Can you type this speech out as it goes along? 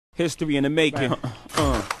History in the making.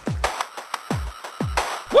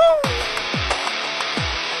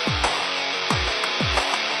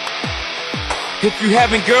 If you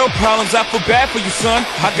having girl problems, I feel bad for you, son.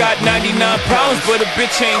 I got 99 problems, but a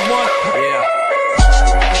bitch ain't one. Yeah.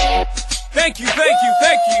 Thank you, thank you,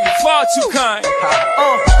 thank you. Far too kind.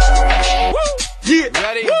 Yeah.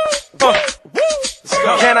 Ready?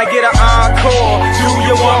 Can I get an encore? Do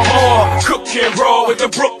you want more? Cook and roll with the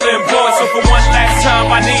Brooklyn boys. So for one last time,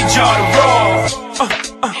 I need y'all to roll.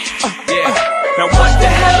 Yeah. Now what the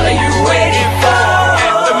hell are you waiting for?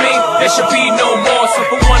 After me, there should be no more. So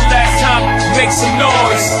for one last time, make some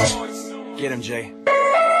noise. Get him, Jay.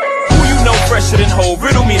 Who you know fresher than Ho?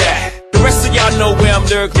 Riddle me that. The rest of y'all know where I'm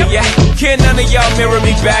lyrically at. Can't none of y'all mirror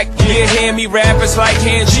me back. Yeah, hear me rap, it's like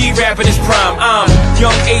hand G rapping his prime. I'm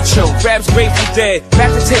young H.O., raps Grateful Dead,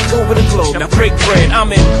 back to take over the globe. Now break bread,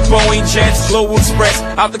 I'm in Boeing Jets, Global Express.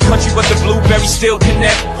 Out the country, but the blueberries still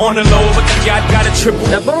connect. On the low, but the yacht got a triple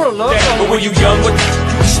that. But when you young, what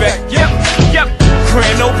you expect? Yep.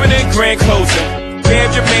 Grand opening, grand closing.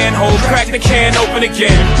 Grab your manhole, crack the can open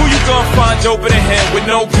again. Who you gonna find open a hand with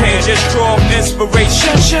no pen? Just draw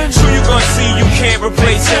inspiration. Who you gonna see you can't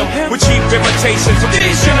replace him with cheap imitations from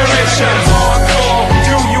these generations? Hardcore,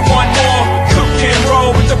 do you want more? Cook and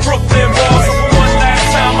roll with the Brooklyn boys. So for one last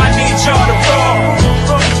time, I need y'all to roll.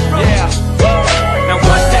 Yeah. Now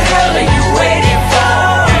what the hell are you waiting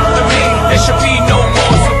for? After me, there should be no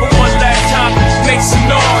more. So for one last time, make some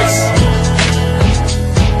noise.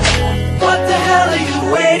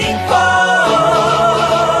 Waiting for.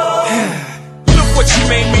 Look what you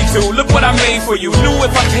made me do, look what I made for you. Knew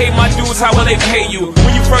if I paid my dues, how will they pay you?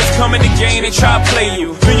 When you first come in the game, they try to play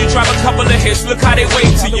you. Then you drop a couple of hits, look how they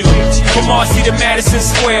wait to you. From Marcy to Madison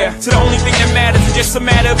Square, to the only thing that matters is just a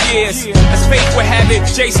matter of years. As fate would have it,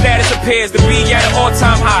 J status appears to be at an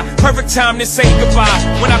all-time high. Perfect time to say goodbye.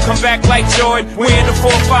 When I come back like Jordan, we're in the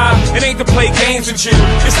 4-5. It ain't to play games with you,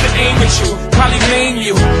 it's to aim at you. Probably name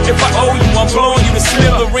you. If I owe you, I'm blowing you to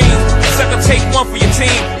smithereens. Sucker, take one for your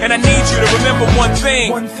team, and I need you to remember one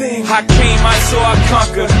thing. I came, I saw, I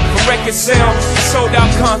conquered. From record sale, sold out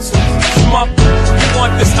concerts. Smup, you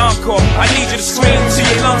want this encore? I need you to scream till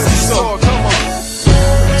your lungs are sore. Come on.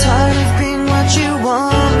 Tired of being what you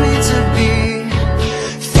want me to be.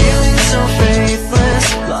 Feeling so faithless,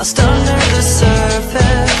 lost under the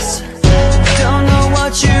surface. Don't know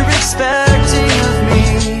what you're expecting of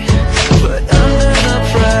me, but under the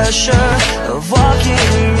pressure of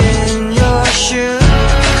walking in your shoes.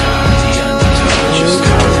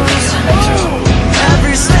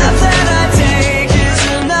 Every step that I take is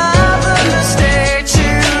another mistake to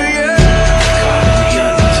you.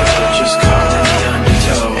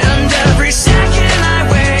 And every second I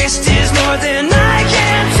waste is more than I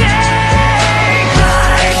can take.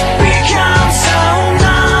 I've become so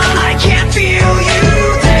numb, I can't feel you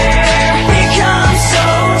there. Become so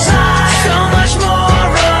tired, so much more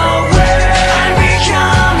aware. I'm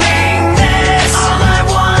becoming this. All I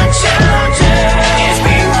want to do is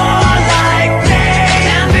be more like me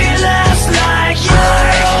and be less like you.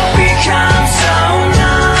 I've become so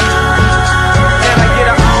numb. Can I get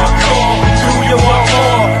an encore? Do you want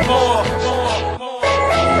more?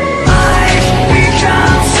 I've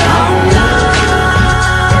become so numb.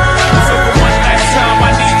 So for one last time,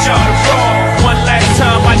 I need y'all to roll. One last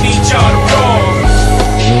time, I need y'all to roll.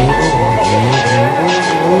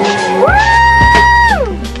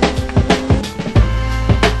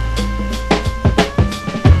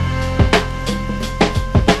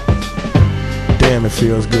 Damn, it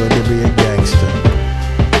feels good to be a gangster.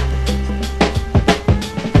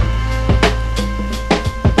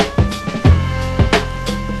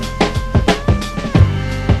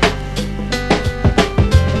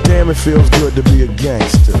 Damn, it feels good to be a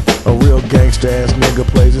gangster. A real gangster ass nigga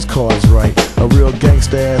plays his cards right. A real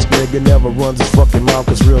gangster ass nigga never runs his fucking mouth,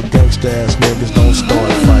 cause real gangster ass niggas don't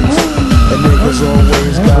start fights. And niggas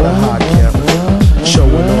always got a hot camera,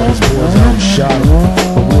 showing all his boys how he shot him.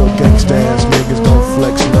 But real gangsta ass niggas don't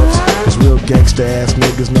flex nuts, cause real gangsta ass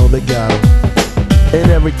niggas know they got 'em.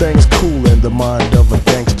 And everything's cool in the mind of a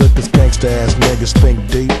gangster, cause gangsta ass niggas think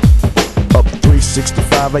deep. Up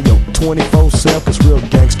 365, ayo, 24/7, cause real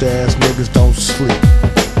gangsta ass niggas don't sleep.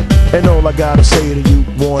 And all I gotta say to you,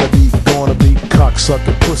 wanna be, gonna be,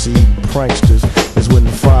 cocksucking, pussy eating pranksters, is when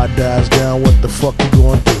the fire dies down, what the fuck you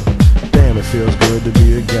gonna do? Damn, it feels good to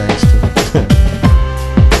be a gangster.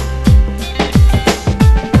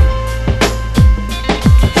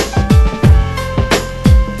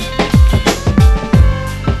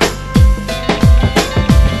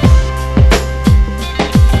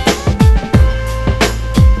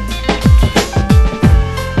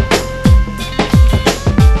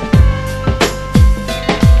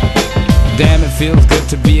 feels good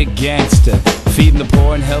to be a gangster, feeding the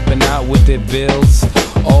poor and helping out with their bills.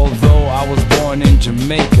 Although I was born in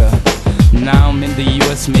Jamaica, now I'm in the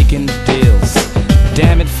US making deals.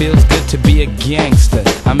 Damn, it feels good to be a gangster,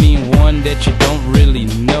 I mean one that you don't really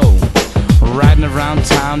know. Riding around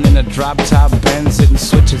town in a drop-top Benz, hitting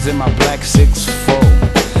switches in my black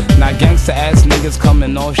 6'4". Now gangster ass niggas come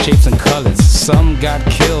in all shapes and colors. Some got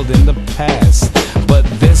killed in the past, but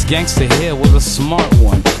this gangster here was a smart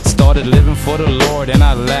one. Started living for the Lord and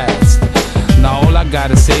I last. Now all I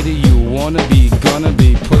gotta say to you, wanna be, gonna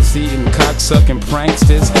be pussy and cocksucking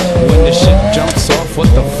pranksters. When the shit jumps off,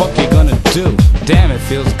 what the fuck you gonna do? Damn, it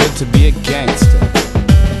feels good to be a gangster.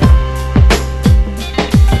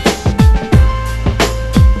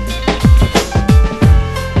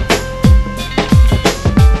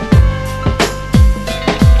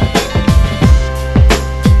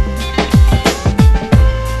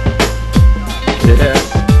 Yeah.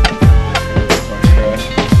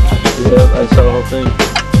 Yeah, I saw the whole thing.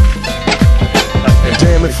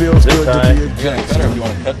 Damn, it feels good to be a gangster. Better if you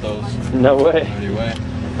want to cut those. No way. Anyway.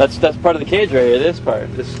 That's part of the cage right here. This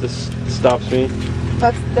part. This stops me.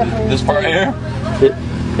 That's definitely This part here?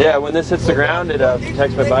 Yeah, when this hits the ground, it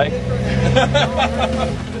protects my bike.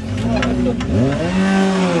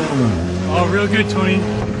 Oh, real good, Tony. You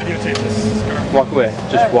gotta take this scarf. Walk away.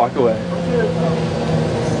 Just walk away.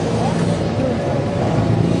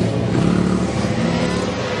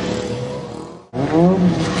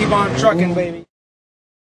 Keep on trucking, baby.